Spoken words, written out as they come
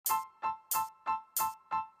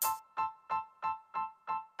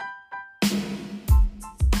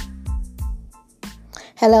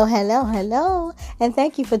Hello, hello, hello, and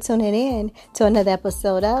thank you for tuning in to another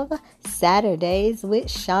episode of Saturdays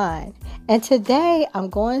with Sean. And today I'm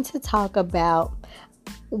going to talk about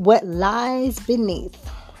what lies beneath.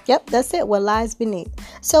 Yep, that's it, what lies beneath.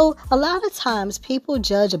 So a lot of times people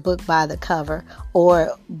judge a book by the cover,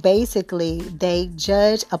 or basically they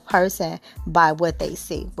judge a person by what they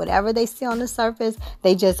see. Whatever they see on the surface,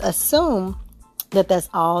 they just assume that that's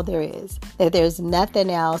all there is, that there's nothing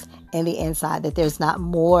else in the inside, that there's not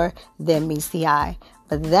more than meets the eye.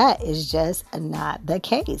 But that is just not the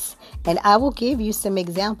case. And I will give you some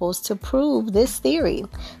examples to prove this theory.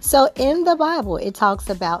 So in the Bible, it talks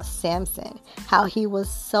about Samson, how he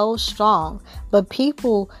was so strong. But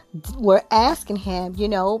people were asking him,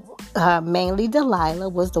 mainly Delilah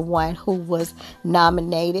was the one who was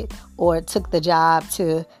nominated or took the job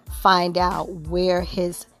to find out where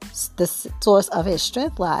the source of his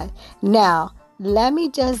strength lies. Now, let me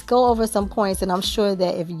just go over some points, and I'm sure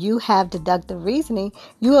that if you have deductive reasoning,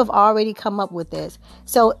 you have already come up with this.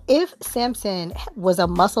 So if Samson was a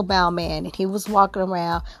muscle-bound man and he was walking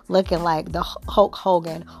around looking like the Hulk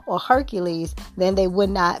Hogan or Hercules, then they would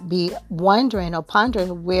not be wondering or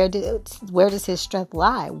pondering where does his strength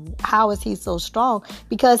lie? How is he so strong?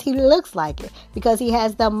 Because he looks like it. Because he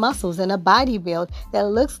has the muscles and a body build that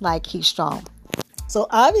looks like he's strong. So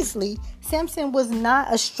obviously, Samson was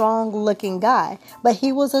not a strong-looking guy, but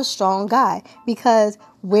he was a strong guy because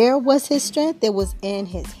where was his strength? It was in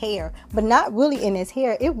his hair, but not really in his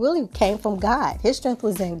hair. It really came from God. His strength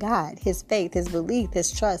was in God, his faith, his belief,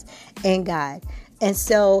 his trust in God. And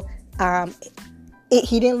so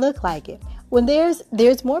he didn't look like it. When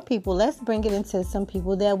there's more people, let's bring it into some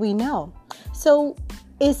people that we know. So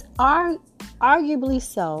it's arguably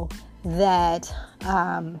so that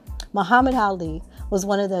Muhammad Ali was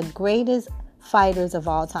one of the greatest fighters of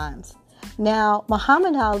all times. Now,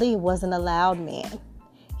 Muhammad Ali wasn't a loud man.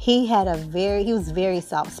 He was very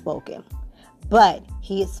soft-spoken. But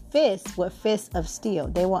his fists were fists of steel.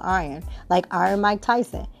 They were iron, like Iron Mike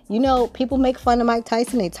Tyson. People make fun of Mike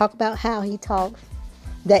Tyson. They talk about how he talks,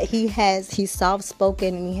 that he's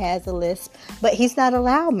soft-spoken and he has a lisp, but he's not a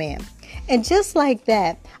loud man. And just like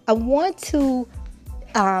that, I want to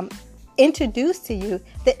introduce to you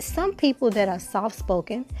that some people that are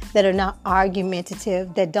soft-spoken, that are not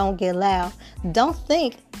argumentative, that don't get loud, don't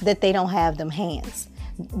think that they don't have them hands.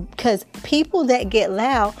 Because people that get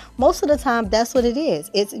loud, most of the time, that's what it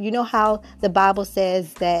is. It's how the Bible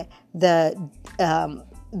says that the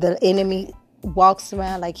enemy walks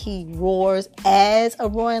around like he roars as a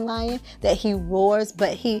roaring lion, that he roars,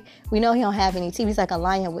 but we know he don't have any teeth. He's like a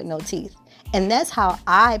lion with no teeth. And that's how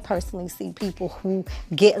I personally see people who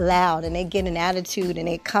get loud and they get an attitude and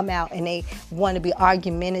they come out and they want to be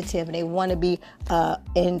argumentative and they want to be,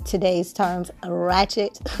 in today's terms,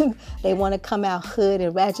 ratchet. They want to come out hood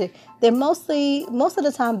and ratchet. They're most of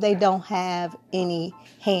the time, they don't have any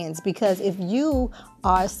hands, because if you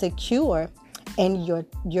are secure in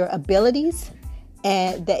your abilities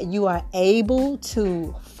and that you are able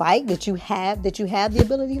to fight, that you have the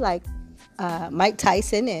ability, like Mike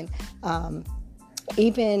Tyson and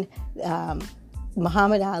even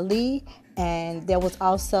Muhammad Ali, and there was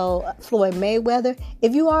also Floyd Mayweather.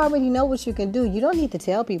 If you already know what you can do, you don't need to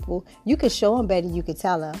tell people. You can show them better. You can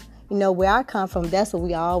tell them. Where I come from, that's what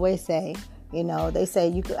we always say. They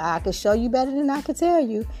say I could show you better than I could tell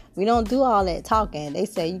you. We don't do all that talking. They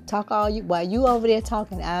say you talk while you over there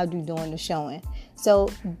talking, I'll do doing the showing. So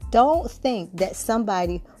don't think that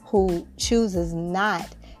somebody who chooses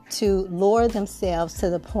not to lower themselves to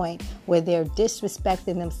the point where they're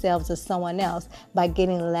disrespecting themselves or someone else by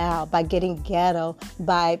getting loud, by getting ghetto,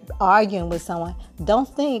 by arguing with someone,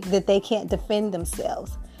 don't think that they can't defend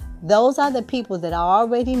themselves. Those are the people that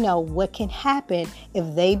already know what can happen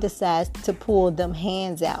if they decide to pull them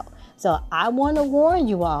hands out. So I want to warn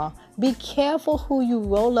you all, be careful who you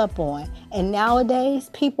roll up on. And nowadays,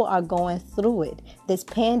 people are going through it. This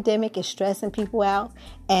pandemic is stressing people out.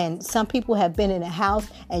 And some people have been in a house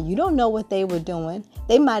and you don't know what they were doing.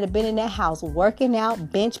 They might have been in that house working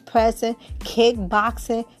out, bench pressing,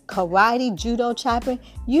 kickboxing, karate, judo, chopping.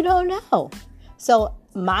 You don't know. So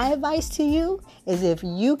my advice to you is, if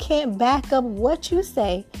you can't back up what you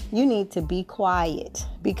say, you need to be quiet,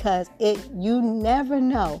 because you never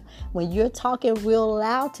know when you're talking real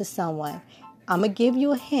loud to someone. I'm going to give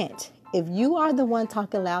you a hint. If you are the one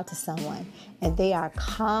talking loud to someone and they are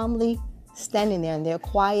calmly standing there and they're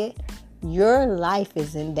quiet, your life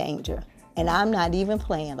is in danger. And I'm not even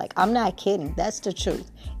playing. I'm not kidding. That's the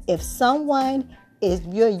truth. If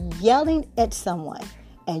you're yelling at someone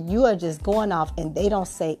and you are just going off and they don't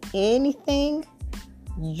say anything,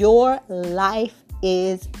 your life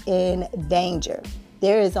is in danger.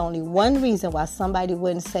 There is only one reason why somebody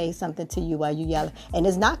wouldn't say something to you while you yelling. And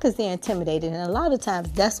it's not because they're intimidated. And a lot of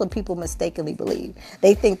times that's what people mistakenly believe.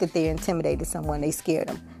 They think that they're intimidated someone. They scared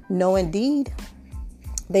them. No, indeed.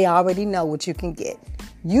 They already know what you can get.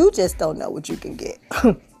 You just don't know what you can get.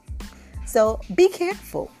 So be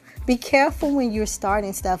careful. Be careful when you're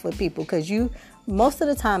starting stuff with people, because most of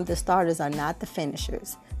the time the starters are not the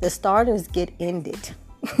finishers. The starters get ended.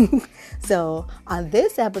 So on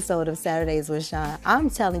this episode of Saturdays with Sean,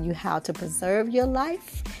 I'm telling you how to preserve your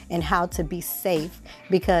life and how to be safe,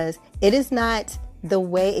 because it is not the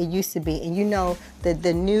way it used to be. And you know that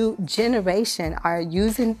the new generation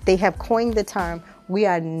they have coined the term, we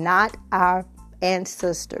are not our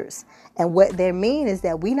ancestors. And what they mean is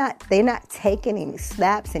that they're not taking any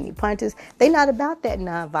slaps, any punches. They're not about that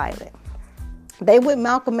nonviolent. They with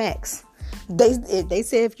Malcolm X. They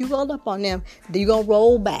say if you roll up on them, you're going to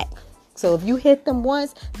roll back. So if you hit them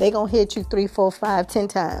once, they're going to hit you 3, 4, 5, 10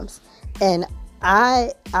 times. And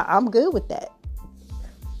I'm good with that.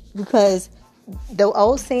 Because the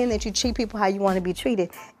old saying that you treat people how you want to be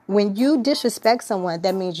treated, when you disrespect someone,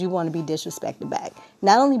 that means you want to be disrespected back.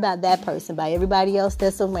 Not only by that person, by everybody else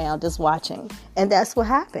that's around, just watching. And that's what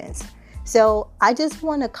happens. So I just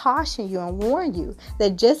want to caution you and warn you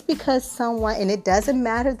that just because someone, and it doesn't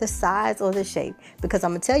matter the size or the shape, because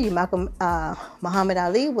I'm going to tell you, Muhammad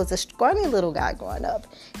Ali was a scrawny little guy growing up.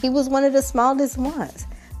 He was one of the smallest ones,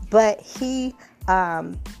 but he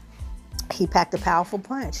packed a powerful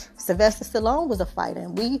punch. Sylvester Stallone was a fighter,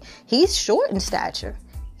 and he's short in stature.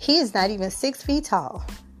 He is not even 6 feet tall,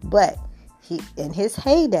 but in his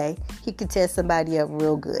heyday, he could tear somebody up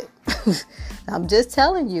real good. I'm just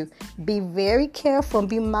telling you, be very careful and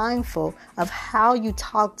be mindful of how you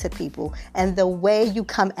talk to people and the way you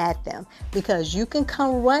come at them, because you can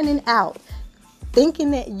come running out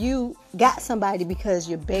thinking that you got somebody because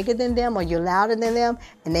you're bigger than them or you're louder than them,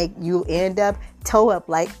 and you end up toe up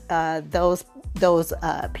like those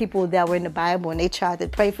people that were in the Bible, and they tried to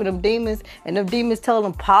pray for them demons, and them demons told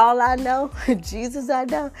them, Paul I know, Jesus I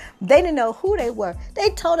know. They didn't know who they were. They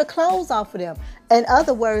tore the clothes off of them. In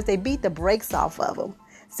other words, they beat the brakes off of them.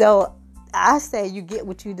 So I say you get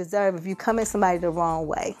what you deserve if you come at somebody the wrong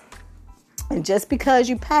way. And just because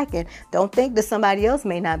you packing, don't think that somebody else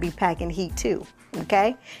may not be packing heat too.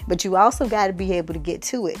 Okay? But you also got to be able to get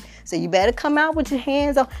to it. So you better come out with your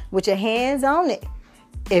hands on it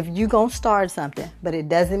if you gonna start something. But it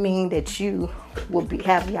doesn't mean that you will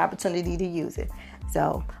have the opportunity to use it.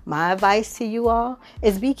 So my advice to you all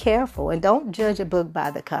is be careful and don't judge a book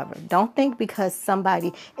by the cover. Don't think because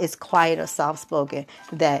somebody is quiet or soft-spoken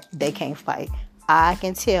that they can't fight. I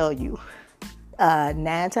can tell you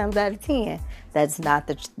 9 times out of 10, that's not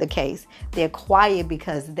the case. They're quiet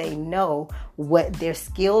because they know what their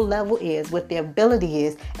skill level is, what their ability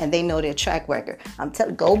is, and they know their track record.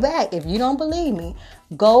 Go back. If you don't believe me,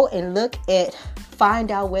 go and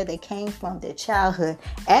find out where they came from, their childhood.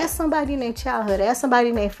 Ask somebody in their childhood, ask somebody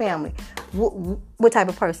in their family what type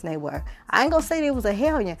of person they were. I ain't gonna say they was a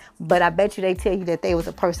hellion, but I bet you they tell you that they was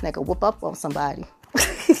a person that could whoop up on somebody.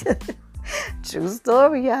 True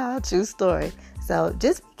story, y'all. True story. So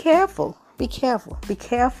just be careful. Be careful. Be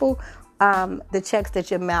careful. The checks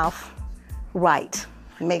that your mouth write.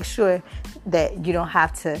 Make sure that your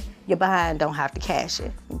behind don't have to cash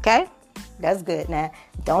it. Okay? That's good. Now,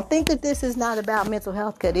 don't think that this is not about mental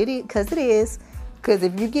health, because it is. Because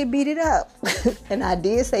if you get beat it up, and I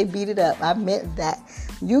did say beat it up, I meant that.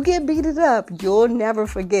 You get beat it up, you'll never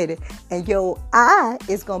forget it. And your eye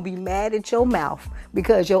is going to be mad at your mouth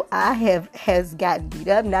because your eye has gotten beat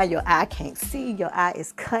up. Now your eye can't see. Your eye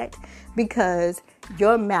is cut because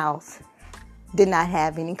your mouth did not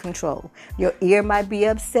have any control. Your ear might be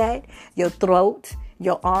upset, your throat,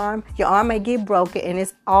 your arm may get broken, and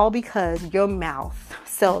it's all because your mouth.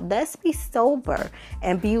 So let's be sober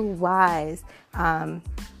and be wise,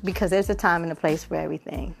 because there's a time and a place for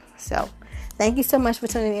everything. So thank you so much for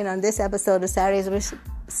tuning in on this episode of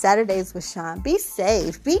Saturdays with Sean. Be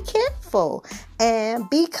safe, be careful, and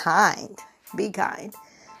be kind. Be kind.